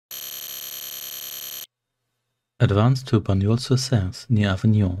Advance to Bagnols-sur-Cère, near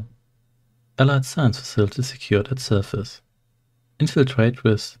Avignon. Allied science facility secured at surface. Infiltrate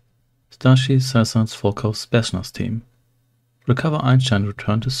with Starship-Saisons-Volkov's Specialist team. Recover Einstein,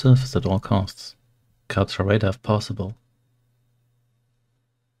 return to surface at all costs. Capture radar if possible.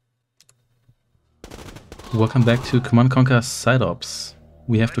 Welcome back to Command & Conquer Side Ops.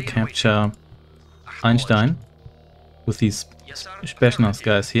 We have to capture Einstein with these Specialist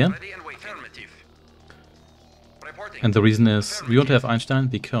guys here. And the reason is we want to have Einstein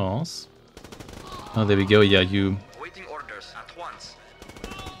because... Oh, there we go, yeah, you...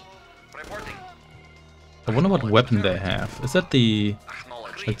 I wonder what weapon they have. Is that the...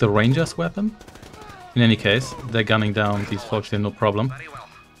 like the Ranger's weapon? In any case, they're gunning down these folks here, no problem.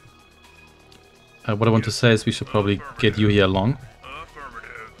 What I want to say is we should probably get you here along.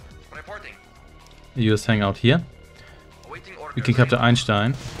 You just hang out here. We can capture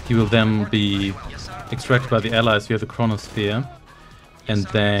Einstein. He will then be extracted by the Allies via the chronosphere. And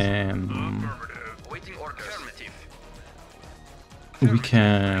then... we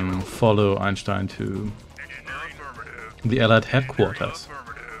can follow Einstein to the Allied headquarters.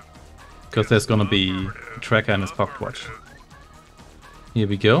 Because there's gonna be a tracker in his pocket watch. Here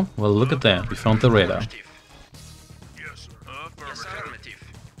we go. Well, look at that. We found the radar.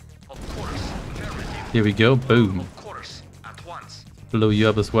 Here we go. Boom. Blow you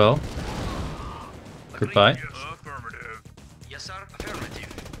up as well. Goodbye.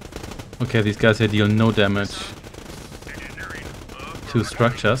 Okay, these guys here deal no damage to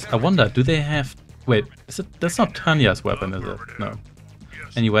structures. I wonder, do they have... Wait, is it... That's not Tanya's weapon, is it? No.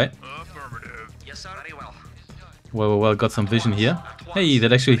 Anyway. Well, got some vision here. Hey,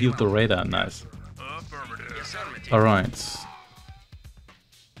 that actually healed the radar. Nice. Alright.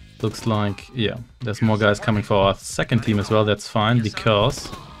 Looks like, yeah, there's more guys coming for our second team as well. That's fine, because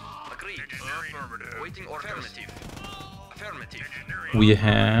we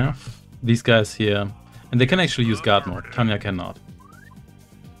have these guys here. And they can actually use guard mode. Tanya cannot.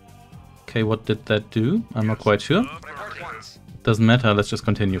 Okay, what did that do? I'm not quite sure. Doesn't matter, let's just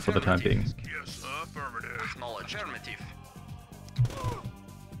continue for the time being.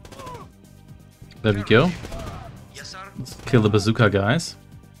 There we go. Let's kill the bazooka guys.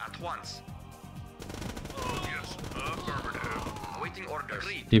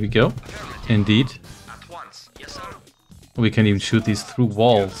 Here we go. Indeed. We can even shoot these through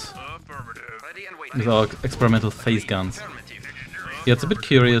walls with our experimental phase guns. Yeah, it's a bit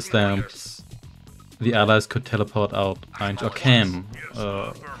curious that the Allies could teleport out Einstein, or can.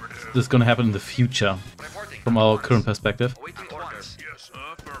 This is gonna happen in the future, from our current perspective.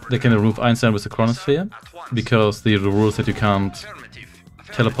 They can remove Einstein with the chronosphere, because the rule is that you can't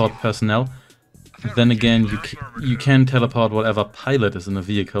teleport personnel. Then again, you can teleport whatever pilot is in a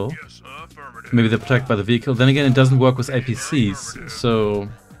vehicle. Maybe they're protected by the vehicle. Then again, it doesn't work with APCs, so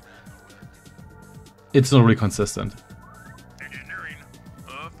it's not really consistent.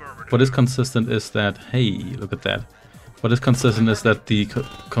 What is consistent is that, hey, look at that. What is consistent is that the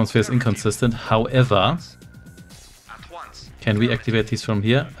chronosphere is inconsistent. However, can we activate these from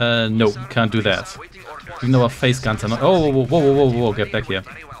here? No, can't do that. Even though our face guns are not... Oh, whoa, get back here.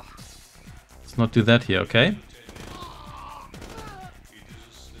 Let's not do that here, okay?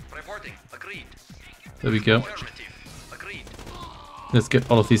 There we go. Let's get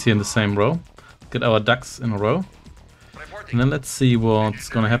all of these here in the same row. Get our ducks in a row. And then let's see what's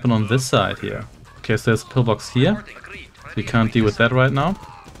gonna happen on this side here. Okay, so there's a pillbox here. We can't deal with that right now.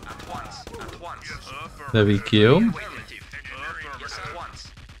 There we go.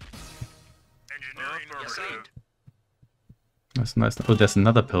 That's nice. Oh, there's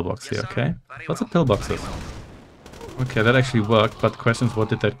another pillbox here, okay. What's a pillbox is? Okay, that actually worked, but the question is, what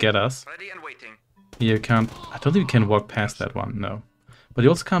did that get us? Here you can't... I don't think we can walk past that one, no. But you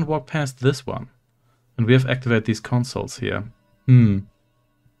also can't walk past this one. And we have activated these consoles here.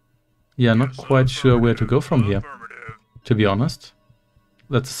 Yeah, not quite sure where to go from here, to be honest.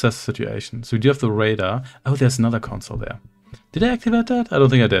 Let's assess the situation. So we do have the radar. Oh, there's another console there. Did I activate that? I don't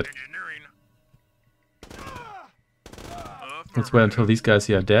think I did. Let's wait until these guys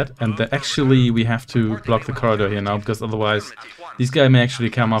here are dead. And actually we have to block the corridor here now, because otherwise these guys may actually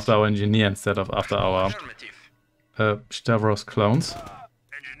come after our engineer instead of after our Stavros clones.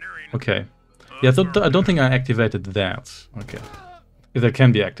 Okay. Yeah, I don't think I activated that. Okay. If that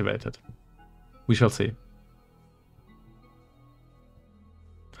can be activated. We shall see.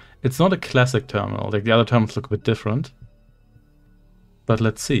 It's not a classic terminal. Like the other terminals look a bit different. But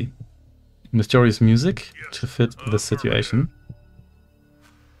let's see. Mysterious music to fit the situation.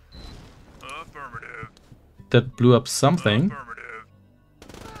 That blew up something.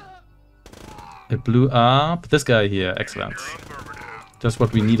 It blew up this guy here. Excellent. Just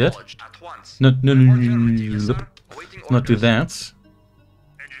what we needed. No, no, no, no, no. Not do that.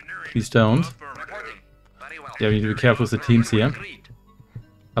 Please don't. Yeah, we need to be careful with the teams here.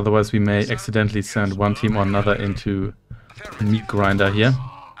 Otherwise we may accidentally send one team or another into a meat grinder here.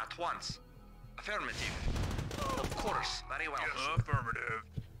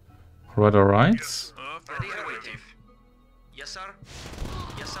 Right, alright.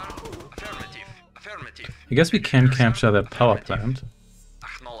 I guess we can capture that power plant.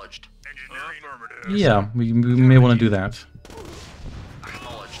 Yeah, we may want to do that.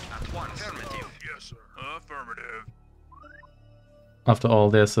 After all,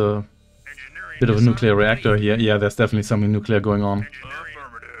 there's a bit of a nuclear reactor here. Yeah, there's definitely something nuclear going on.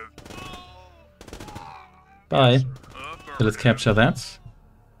 Bye. So let's capture that.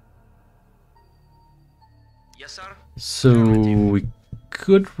 So we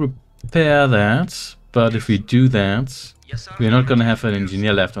could repair that, but if we do that, we're not going to have an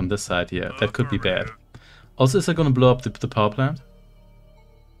engineer left on this side here. That could be bad. Also, is it going to blow up the power plant?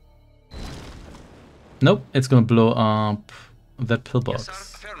 Nope, it's going to blow up that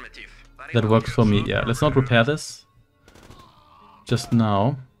pillbox. That works for me, yeah. Let's not repair this just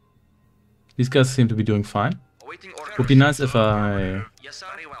now. These guys seem to be doing fine. Would be nice if I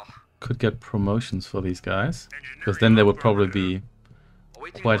could get promotions for these guys, because then they would probably be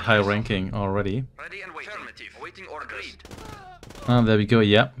quite high ranking already. Ah, there we go,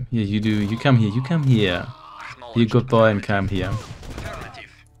 yeah. Yeah, you do, you come here, you come here. Be a good boy and come here.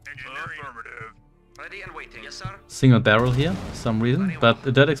 Single barrel here, for some reason, but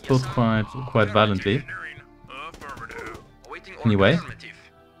that explodes quite violently. Anyway,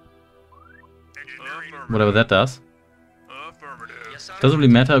 whatever that does. Doesn't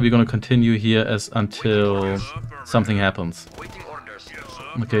really matter, we're gonna continue here until something happens.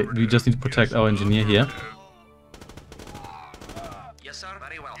 Okay, we just need to protect our engineer here.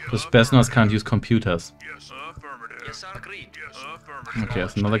 Because Besners can't use computers. Okay,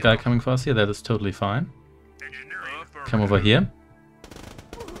 there's another guy coming for us here, that is totally fine. Come over here.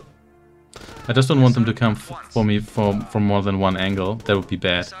 I just don't want them to come for me from more than one angle, that would be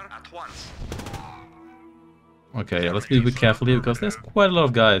bad. Okay, yeah, let's be a bit careful here, because there's quite a lot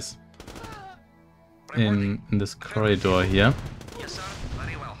of guys in this corridor here.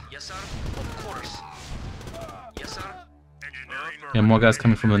 Yeah, more guys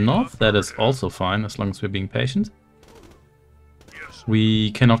coming from the north, that is also fine, as long as we're being patient.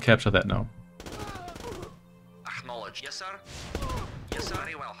 We cannot capture that now.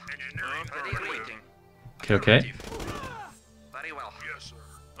 Okay, okay.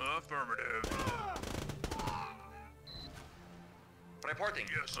 Reporting.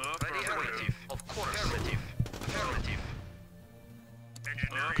 Ready and waiting. Of course. Affirmative. Affirmative.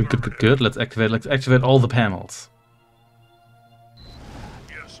 Good, good, good, good. Let's activate all the panels.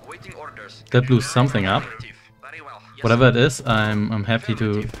 Waiting orders. That blew something up. Whatever it is, I'm happy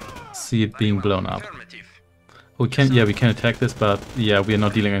to see it being blown up. We can, yeah, we can attack this, but yeah, we are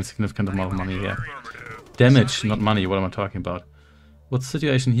not dealing any significant amount of money here. Damage, not money. What am I talking about? What's the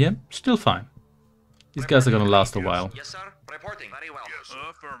situation here? Still fine. These guys are gonna last a while. Yes, sir. Reporting. Very well. Yes,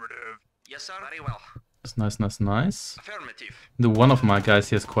 affirmative. Yes, sir. Very well. It's nice, nice, nice. Affirmative. The one of my guys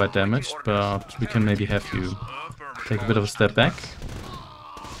here is quite damaged, but we can maybe have you take a bit of a step back.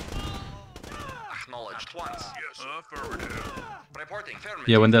 Acknowledged once. Yes, affirmative. Reporting. Affirmative.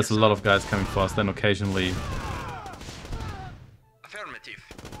 Yeah, when there's a lot of guys coming for us, then occasionally affirmative.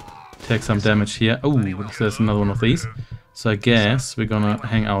 Take some damage here. Oh, there's another one of these. So I guess we're gonna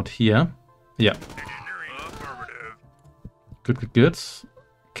hang out here. Yeah. Good, good, good.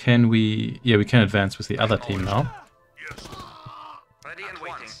 Can we... Yeah, we can advance with the other team now. Ready and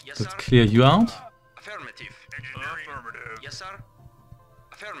waiting. Yes, Let's sir. clear you out. Affirmative. Affirmative. Yes, sir.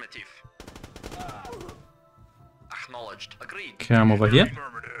 Affirmative. Acknowledged. Agreed. Come over here.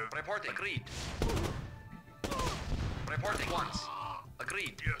 Reporting. Agreed. Reporting once.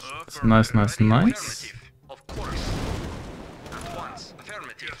 Agreed. It's nice, nice, nice. Affirmative. Of course. At once.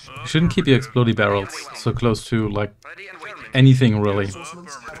 Affirmative. You shouldn't keep your explodey barrels so close to, like, Ready and waiting. anything really.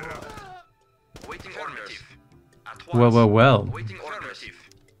 Waiting orders. At once. Well, well, well. Waiting orders.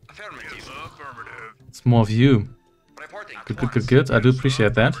 Affirmative. It's more of you. Reporting. Good, good, good, good. I do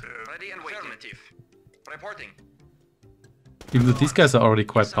appreciate that. Ready and waiting. Affirmative. Reporting. Even though these guys are already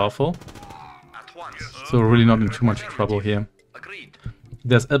quite powerful. At once. So we're really not in too much trouble here. Agreed.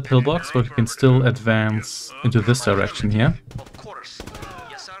 There's a pillbox, but we can still advance into this direction here. Of course.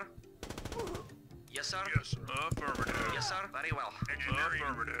 Yes, sir. Yes, sir. Affirmative. Yes, sir. Very well.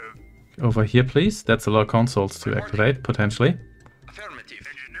 Affirmative. Over here, please. That's a lot of consoles to activate, potentially. Affirmative.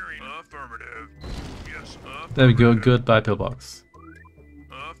 Engineering. Affirmative. Yes. There we go. Goodbye, pillbox.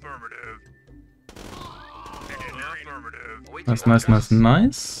 Affirmative. Engineering. Affirmative. Nice, nice, nice,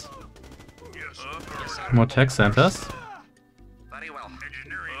 nice. Yes. Affirmative. More tech centers. Very well.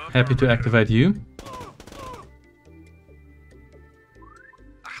 Engineering. Happy to activate you.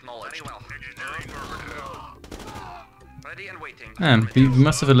 Acknowledged. Very well. Engineering. Affirmative. Ready and waiting. And we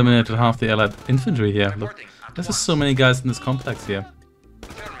must have eliminated half the allied infantry here. Look, there's just so many guys in this complex here.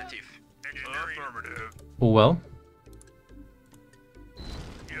 Affirmative. Engineering. Affirmative. Oh well.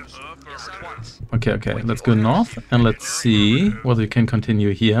 Yes. Affirmative. Okay, okay. Let's go north and let's see whether we can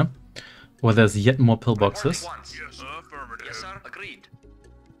continue here. Well, there's yet more pillboxes. Yes. Affirmative. Yes, sir. Agreed.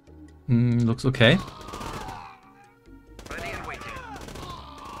 Looks okay. Ready and waiting.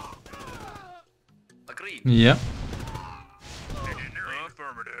 Agreed. Yeah. Engineering.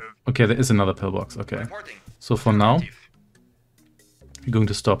 Affirmative. Okay, there is another pillbox. Okay. Reporting. So for now, Affirmative. I'm going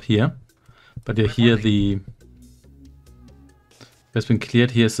to stop here. But yeah, here the has been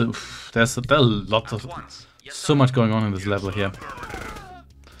cleared here. So there's a lot of Once. Yes, so sir. much going on in this level here.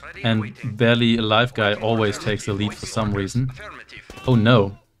 Ready And waiting. barely alive guy always takes the lead for some reason. Affirmative. Oh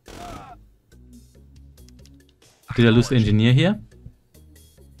no. Did I lose the engineer here?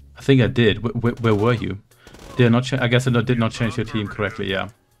 I think I did. Where were you? Did I not? I guess I did not change your team correctly. Yeah.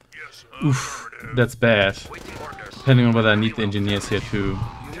 Yes. Oof, that's bad. Waiting orders. Depending on whether I need the engineers here too.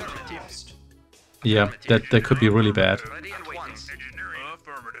 Affirmative. Yeah, that could be really bad. Ready and waiting. Engineering.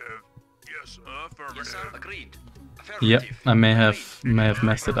 Affirmative. Yes. Affirmative. Yes, sir. Agreed. Yep, Affirmative. I may have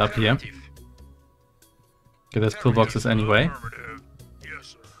messed it up here. Affirmative. Okay, there's pillboxes anyway. Affirmative.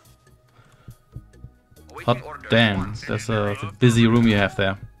 Yes, sir. Hot Awaiting orders. damn, Once. there's a busy room you have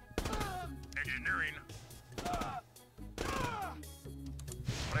there. Engineering.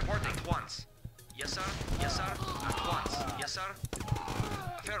 Reporting once. Yes, sir. Yes, sir. At once. Yes, sir.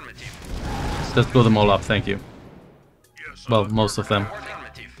 Affirmative. Just blow them all up, thank you. Yes, Well, most of them.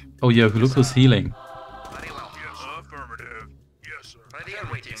 Affirmative. Oh yeah, look who's healing. Very well. Yes, affirmative. Yes, sir. Ready and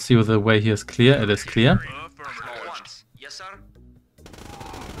waiting. See whether the way here is clear. It is clear. Affirmative. Once. Yes, sir.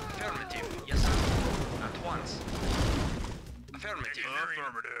 Affirmative. Yes, sir. At once. Affirmative.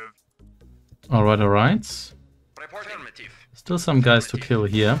 Affirmative. Alright, alright. Report affirmative. Still some guys to kill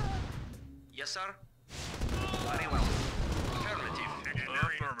here. Yes, sir. Very well. Affirmative.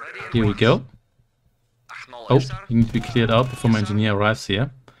 Ready and Here we waiting. go. Oh, Acknowledge, sir. you need to be cleared out before my engineer arrives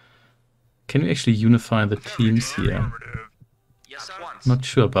here. Can we actually unify the teams here? Yes, sir. Once. Not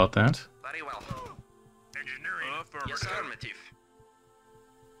sure about that. Very well. Engineering. Yes, affirmative.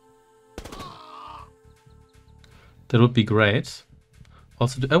 That would be great.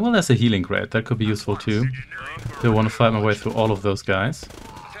 Also, oh well, there's a healing grade. That could be useful too. Do I want to fight my way through all of those guys,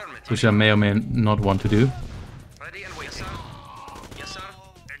 Affirmative. which I may or may not want to do. Ready and wait, sir. Yes, sir.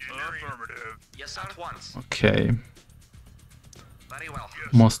 Engineering. Affirmative. Yes, sir. At once. Okay, Very well.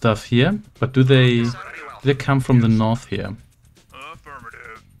 more stuff here. But do they Yes, sir. Very well. come from the north here?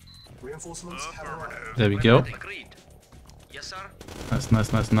 Affirmative. Reinforcements have arrived. There we go. Agreed. Yes, sir. Nice,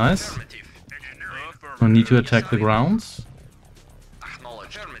 nice, nice, nice. Affirmative. Engineering. No need to attack the grounds.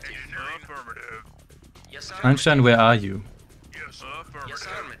 Acknowledge. Affirmative. Affirmative. Yes, sir. Einstein, where are you? Yes, affirmative. Yes,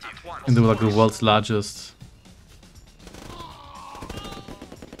 affirmative. At once. In the like the world's largest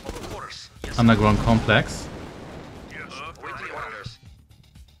Of course. Yes, underground complex. Yes, awaiting orders.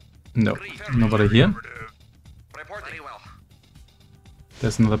 No, nobody here. Report very well.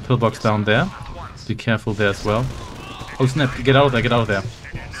 There's another pillbox down there. At once. Be careful there as well. Oh snap, get out of there, get out of there.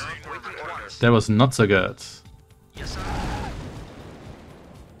 Waiting orders. That was not so good. Yes, sir.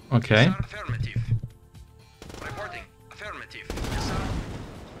 Okay, Sir, affirmative. Reporting. Affirmative. Yes, sir.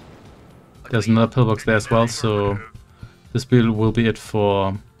 there's another pillbox there as well, so this will be it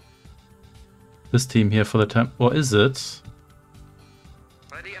for this team here for the time. Or is it?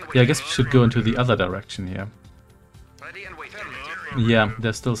 Ready and Yeah, I guess we should go into the other direction here. Ready and wait. Yeah,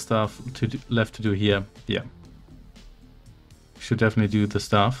 there's still stuff left to do here. Yeah. Should definitely do the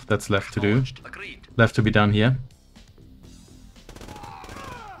stuff that's left to do. Agreed. Left to be done here.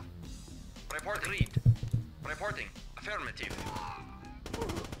 Report agreed. Reporting. Affirmative.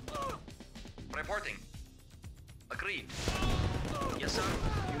 Reporting. Agreed. Yes, sir.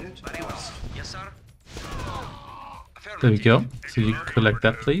 Unit Very well. lost. Yes, sir. Affirmative. There we go. So you collect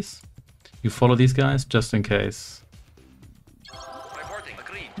that, please. You follow these guys, just in case. Reporting.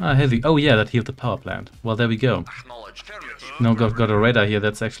 Agreed. Ah, heavy. Oh yeah, that healed the power plant. Well, there we go. Acknowledge. Affirmative. Now got a radar here.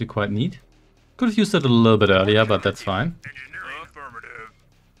 That's actually quite neat. Could have used it a little bit earlier, but that's fine. Engineering. Affirmative.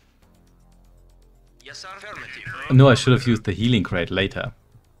 Yes, sir. Affirmative. No, I should have used the healing crate later.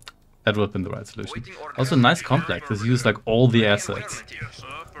 That would have been the right solution. Waiting orders. Also, nice complex. It's used like all the assets. Affirmative.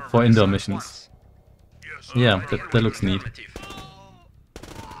 for indoor missions. Yeah, that looks neat.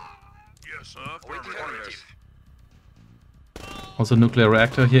 Also nuclear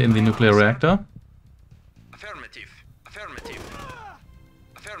reactor here in the nuclear reactor. Affirmative. Affirmative.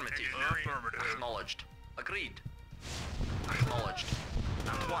 Affirmative. Acknowledged. Agreed. Acknowledged.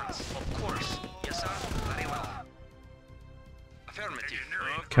 At once. Of course. Yes, sir. Very well. Affirmative.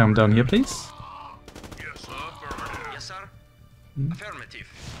 Come down here, please. Yes, sir. Affirmative.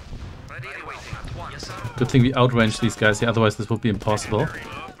 Ready and waiting. At once. Yes, sir. Good thing we outranged these guys here, otherwise this would be impossible.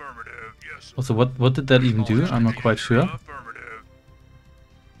 Also, what did that even do? I'm not quite sure.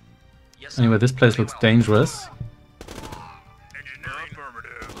 Yes, sir. Anyway, this place looks dangerous.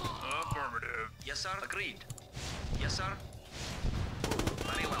 Yes, sir. Agreed. Yes, sir.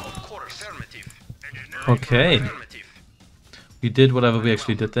 Very well. Of course. Affirmative. Okay, Affirmative. we did whatever we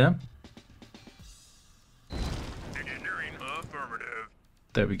actually did there.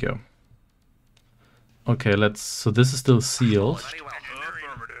 There we go. Okay, so this is still sealed. Very well.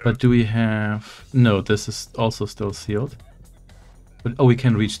 But do we have... No, this is also still sealed. But, oh, we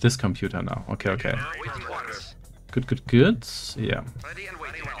can reach this computer now. Okay, okay. Waiting orders. Good, good, good. Yeah. Ready and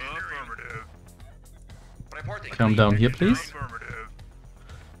waiting. Well. Reporting. Come down here, please.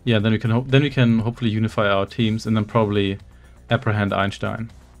 Yeah, then we can hopefully unify our teams and then probably apprehend Einstein.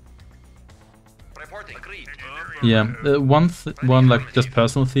 Reporting. Agreed. Yeah, one like just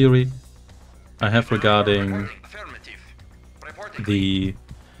personal theory I have regarding Affirmative. Reporting. the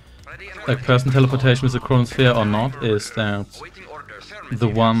Ready and like waiting. person teleportation with the chronosphere or not is that Waiting orders. the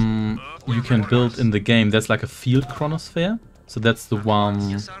one you can build in the game, that's like a field chronosphere. So that's the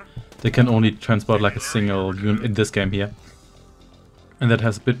one Yes, sir. that can only transport like a single unit in this game here. And that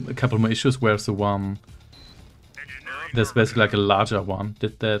has a couple more issues, whereas the one there's basically like a larger one.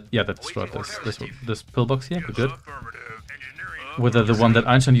 Did that? Yeah, that destroyed this pillbox here. We're good. Whether the one that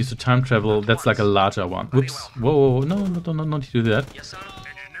Einstein used to time travel, that's like a larger one. Whoops! Whoa! Whoa, whoa. No! Not to do that. Yes, sir.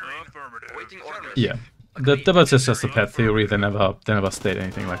 Waiting orders. Yeah, that was just a pet theory. They never state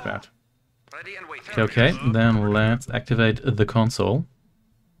anything like that. Ready and waiting. Okay, then let's activate the console.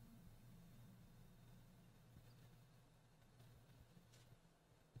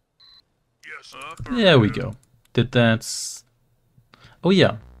 There we go. Did that... Oh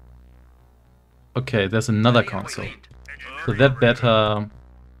yeah. Okay, there's another console. So that better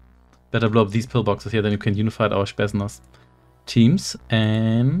blow up these pillboxes here, then you can unify our Spetsnaz teams.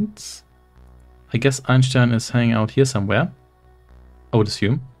 And I guess Einstein is hanging out here somewhere. I would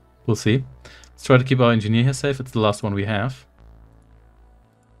assume. We'll see. Let's try to keep our engineer here safe. It's the last one we have.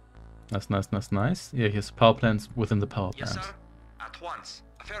 Nice. Yeah, here's power plants within the power Yes, plant. sir. At once.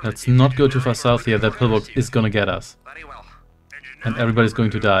 Let's not go too far south here. That pillbox is gonna get us. Very well. And everybody's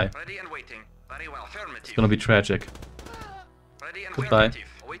going to die. Ready and waiting. Very well. Affirmative. It's gonna be tragic. Ready and Goodbye. waiting.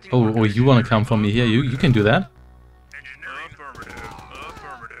 Waiting Oh, orders. you wanna come for me here? You can do that.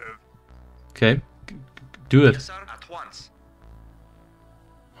 Okay. Do it. Yes, sir. At once.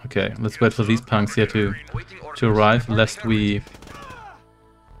 Okay, let's wait for these punks here to Waiting orders. arrive, lest we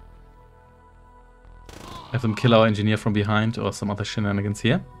have them kill our engineer from behind or some other shenanigans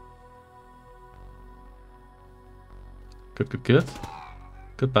here. Good.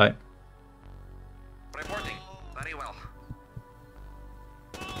 Goodbye. Reporting. Very well.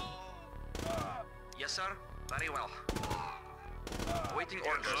 Yes, sir. Very well. Waiting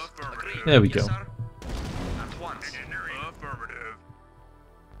orders. Agreed. There we Yes, go. sir. At once.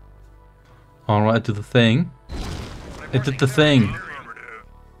 Alright, do the thing. It did the thing.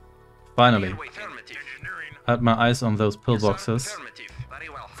 Finally. Affirmative. I had my eyes on those pillboxes Affirmative. Very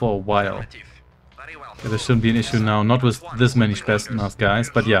well. for a while. Affirmative. Very well. Yeah, there shouldn't be an issue now, not with this many Spetsnaz guys,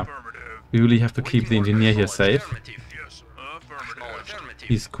 but yeah. We really have to keep the engineer here safe. Affirmative. Affirmative.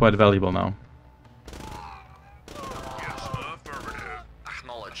 He's quite valuable now.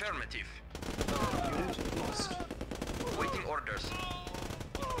 Acknowledge. Affirmative. Unit lost. Waiting orders.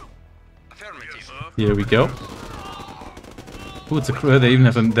 Affirmative. Here we go. Ooh, it's a they even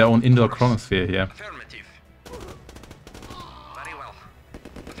have their own indoor chronosphere here. Affirmative. Very well.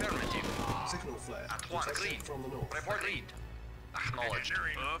 Affirmative. Signal flare. At once. Detected Agreed. from the north. Report lead. Acknowledged.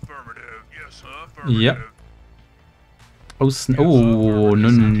 Yeah. Oh, oh, no.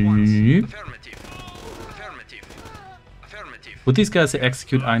 Affirmative. Affirmative. Affirmative. Would these guys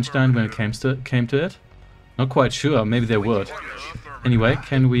execute Einstein when it came to it? Not quite sure, maybe they would. Anyway,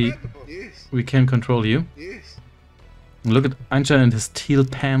 we can control you. Yes. Look at Einstein and his teal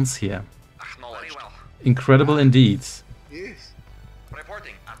pants here. Acknowledged. Well. Incredible indeed. Yes.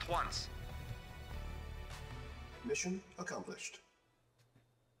 Reporting at once. Mission accomplished.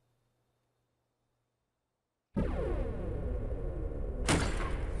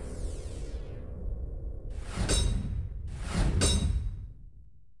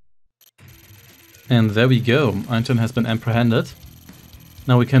 And there we go. Einstein has been apprehended.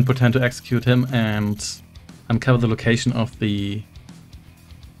 Now we can pretend to execute him and uncover the location of the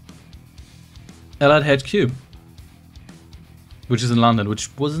Allied HQ, which is in London, which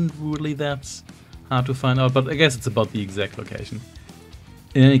wasn't really that hard to find out, but I guess it's about the exact location.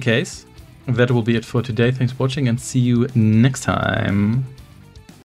 In any case, that will be it for today. Thanks for watching and see you next time.